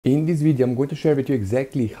In this video, I'm going to share with you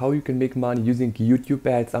exactly how you can make money using YouTube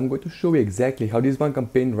ads. I'm going to show you exactly how this one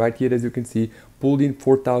campaign right here, as you can see, pulled in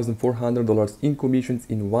 $4,400 in commissions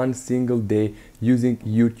in one single day using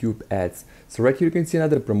YouTube ads. So right here you can see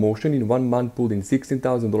another promotion in 1 month pulled in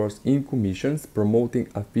 $16,000 in commissions promoting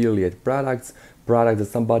affiliate products that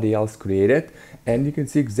somebody else created, and you can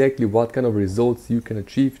see exactly what kind of results you can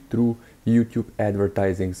achieve through YouTube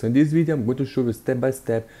advertising. So in this video, I'm going to show you step by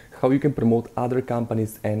step how you can promote other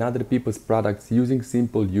companies and other people's products using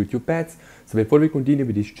simple YouTube ads. So before we continue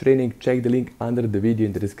with this training, check the link under the video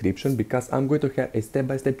in the description, because I'm going to have a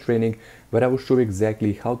step-by-step training where I will show you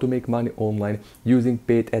exactly how to make money online using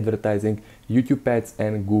paid advertising, YouTube ads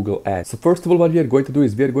and Google ads. So first of all, what we are going to do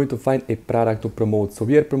is we are going to find a product to promote. So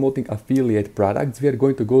we are promoting affiliate products. We are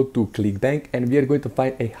going to go to ClickBank and we are going to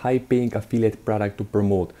find a high-paying affiliate product to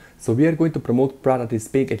promote. So we are going to promote product that is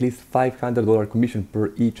paying at least $500 commission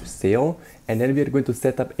per each sale, and then we are going to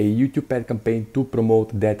set up a YouTube ad campaign to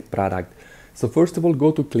promote that product. So first of all,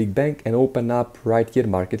 go to ClickBank and open up right here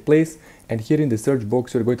Marketplace, and here in the search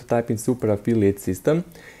box you're going to type in Super Affiliate System,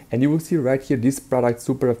 and you will see right here this product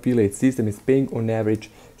Super Affiliate System is paying on average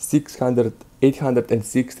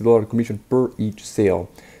 $860 commission per each sale.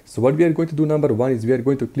 So what we are going to do, number one, is we are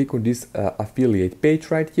going to click on this affiliate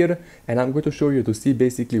page right here, and I'm going to show you to see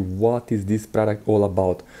basically what is this product all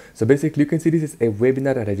about. So basically you can see this is a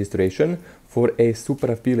webinar registration for a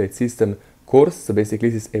Super Affiliate System course. So basically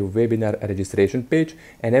this is a webinar registration page,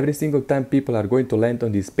 and every single time people are going to land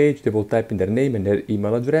on this page, they will type in their name and their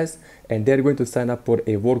email address, and they're going to sign up for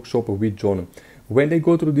a workshop with John. When they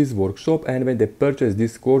go through this workshop and when they purchase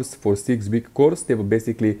this course for 6-week course, they will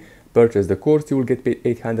basically purchase the course. You will get paid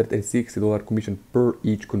 $860 commission per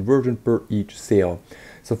each conversion, per each sale.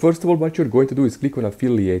 So first of all, what you're going to do is click on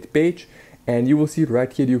affiliate page, and you will see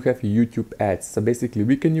right here you have YouTube ads. So basically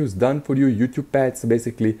we can use done for you YouTube ads. So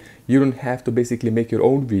basically you don't have to basically make your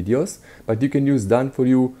own videos, but you can use done for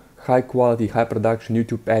you high quality, high production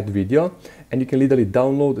YouTube ad video, and you can literally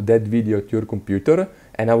download that video to your computer,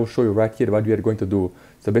 and I will show you right here what we are going to do.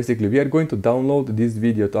 So basically we are going to download this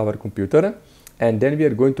video to our computer, and then we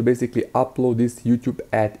are going to basically upload this YouTube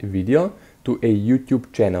ad video to a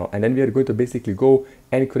YouTube channel, and then we are going to basically go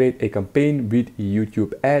and create a campaign with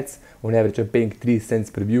YouTube ads. On average I'm paying 3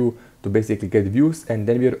 cents per view to basically get views, and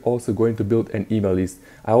then we are also going to build an email list.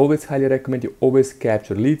 I always highly recommend you always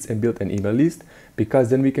capture leads and build an email list, because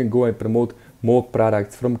then we can go and promote more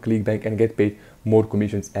products from ClickBank and get paid more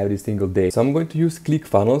commissions every single day. So I'm going to use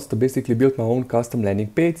ClickFunnels to basically build my own custom landing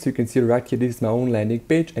page. So you can see right here, this is my own landing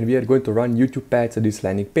page, and we are going to run YouTube ads to this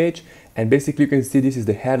landing page. And basically you can see this is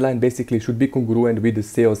the headline, basically should be congruent with the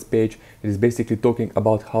sales page. It is basically talking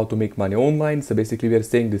about how to make money online. So basically we are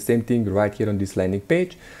saying the same thing right here on this landing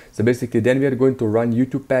page. So basically then we are going to run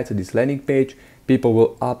YouTube ads to this landing page. People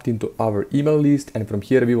will opt into our email list, and from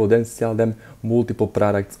here we will then sell them multiple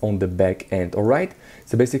products on the back end. Alright,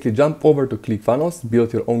 so basically jump over to ClickFunnels,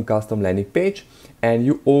 build your own custom landing page, and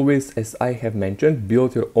you always, as I have mentioned,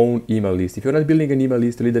 build your own email list. If you're not building an email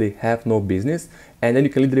list, you literally have no business, and then you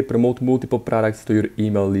can literally promote multiple products to your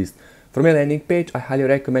email list. From a landing page, I highly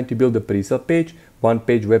recommend you build a pre-sale page,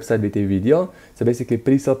 one-page website with a video. So basically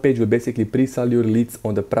pre-sale page will basically pre-sell your leads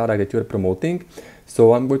on the product that you're promoting.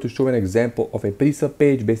 So I'm going to show an example of a pre-sale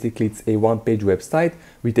page. Basically it's a one-page website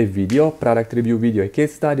with a video, product review video, a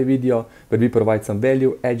case study video, where we provide some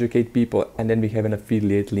value, educate people, and then we have an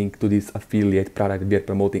affiliate link to this affiliate product we are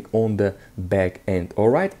promoting on the back end.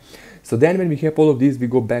 Alright, so then when we have all of this, we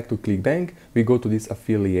go back to ClickBank, we go to this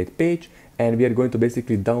affiliate page, and we are going to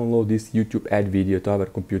basically download this YouTube ad video to our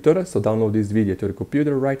computer. So download this video to your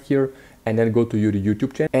computer right here, and then go to your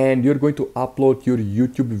YouTube channel, and you're going to upload your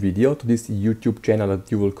YouTube video to this YouTube channel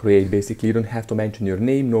that you will create. Basically you don't have to mention your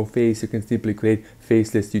name, no face, you can simply create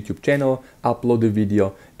faceless YouTube channel, upload the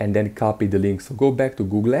video, and then copy the link. So go back to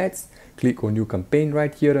Google Ads, click on new campaign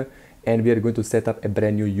right here, and we are going to set up a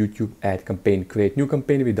brand new YouTube ad campaign. Create new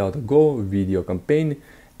campaign without a go, video campaign,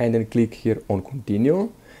 and then click here on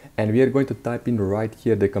continue. And we are going to type in right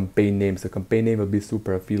here the campaign name. So campaign name will be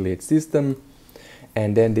Super Affiliate System,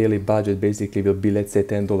 and then daily budget basically will be, let's say,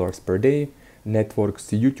 $10 per day.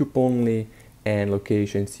 Networks YouTube only, and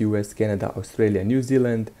locations US, Canada, Australia, New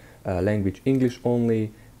Zealand. Language English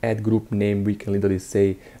only. Ad group name, we can literally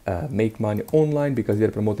say make money online, because we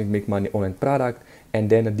are promoting make money online product. And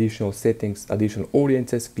then additional settings, additional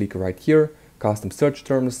audiences, click right here, custom search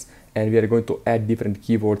terms, and we are going to add different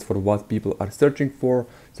keywords for what people are searching for.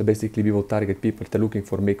 So basically we will target people that are looking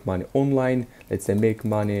for make money online. Let's say make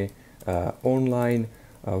money online,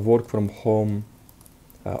 work from home,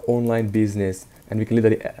 online business, and we can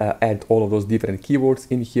literally add all of those different keywords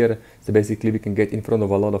in here. So basically we can get in front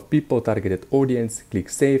of a lot of people, targeted audience, click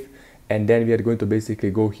save, and then we are going to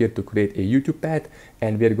basically go here to create a YouTube ad,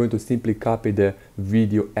 and we are going to simply copy the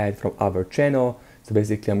video ad from our channel. So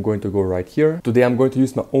basically I'm going to go right here. Today I'm going to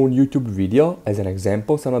use my own YouTube video as an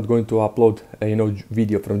example, so I'm not going to upload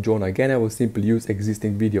video from Jonah again. I will simply use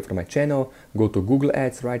existing video from my channel, go to Google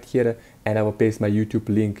Ads right here, and I will paste my YouTube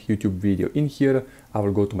link, YouTube video in here. I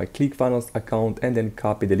will go to my ClickFunnels account and then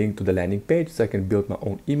copy the link to the landing page so I can build my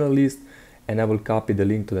own email list, and I will copy the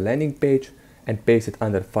link to the landing page and paste it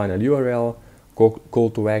under final URL.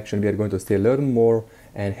 Call to action, we are going to say learn more,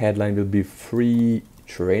 and headline will be free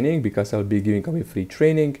training because I'll be giving away free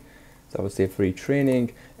training. So I will say free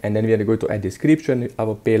training, and then we are going to add description. I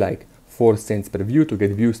will pay like 4 cents per view to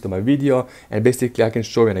get views to my video, and basically I can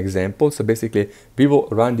show you an example. So basically we will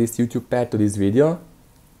run this YouTube ad to this video.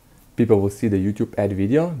 People will see the YouTube ad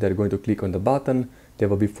video, they're going to click on the button, they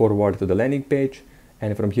will be forwarded to the landing page,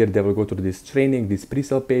 and from here they will go to this training, this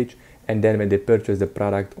pre-sale page, and then when they purchase the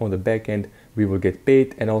product on the back end, we will get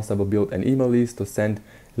paid. And also I will build an email list to send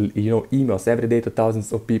emails every day to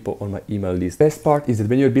thousands of people on my email list. Best part is that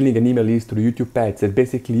when you're building an email list through YouTube ads, that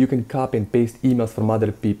basically you can copy and paste emails from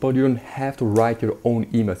other people. You don't have to write your own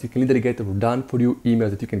emails. You can literally get done for you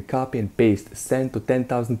emails that you can copy and paste, send to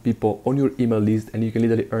 10,000 people on your email list, and you can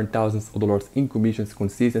literally earn thousands of dollars in commissions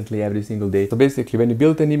consistently every single day. So basically when you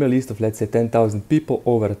build an email list of, let's say, 10,000 people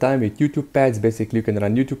over time with YouTube ads, basically you can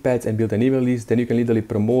run YouTube ads and build an email list. Then you can literally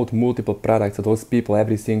promote multiple products to those people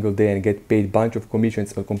every single day and get paid bunch of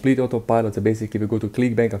commissions on complete autopilot. So basically if you go to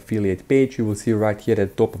ClickBank affiliate page, you will see right here at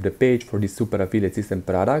the top of the page for this super affiliate system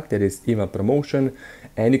product, there is email promotion,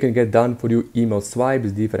 and you can get done for you email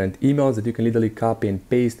swipes, different emails that you can literally copy and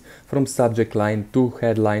paste from subject line to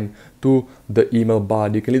headline to the email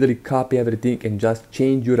body. You can literally copy everything and just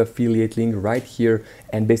change your affiliate link right here,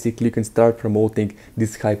 and basically you can start promoting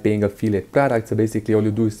this high paying affiliate product. So basically all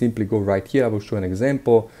you do is simply go right here. I will show an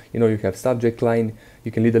example. You have subject line,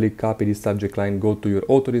 you can literally copy this subject line, go to your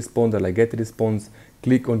autoresponder like get response,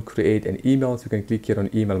 click on create an email. So you can click here on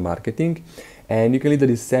email marketing, and you can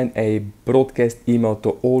literally send a broadcast email to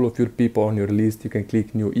all of your people on your list. You can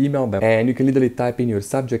click new email, and you can literally type in your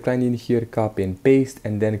subject line in here, copy and paste,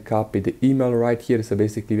 and then copy the email right here. So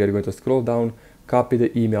basically we are going to scroll down, copy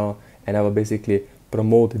the email, and I will basically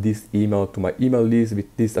promote this email to my email list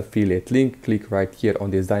with this affiliate link. Click right here on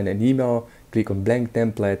design an email, click on blank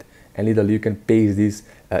template, and literally you can paste this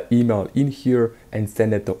email in here and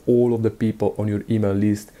send it to all of the people on your email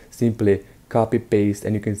list. Simply copy paste,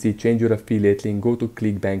 and you can see change your affiliate link, go to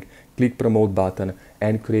ClickBank, click promote button,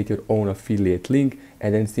 and create your own affiliate link,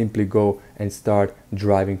 and then simply go and start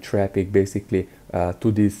driving traffic basically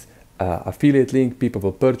to this affiliate link. People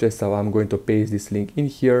will purchase. So I'm going to paste this link in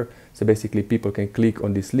here, so basically people can click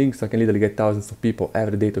on this link. So I can literally get thousands of people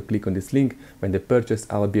every day to click on this link. When they purchase,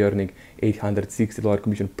 I will be earning $860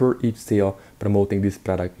 commission per each sale promoting this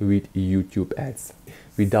product with YouTube ads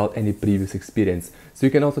without any previous experience. So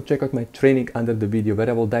you can also check out my training under the video where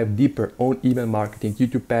I will dive deeper on email marketing,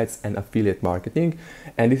 YouTube ads, and affiliate marketing.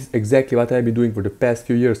 And this is exactly what I've been doing for the past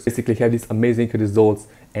few years. Basically have these amazing results,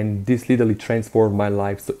 and this literally transformed my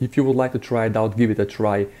life. So if you would like to try it out, give it a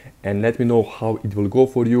try and let me know how it will go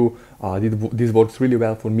for you. This works really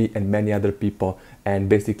well for me and many other people. And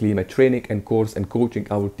basically in my training and course and coaching,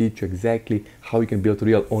 I will teach you exactly how you can build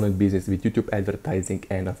real online business with YouTube advertising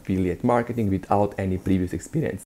and affiliate marketing without any previous experience.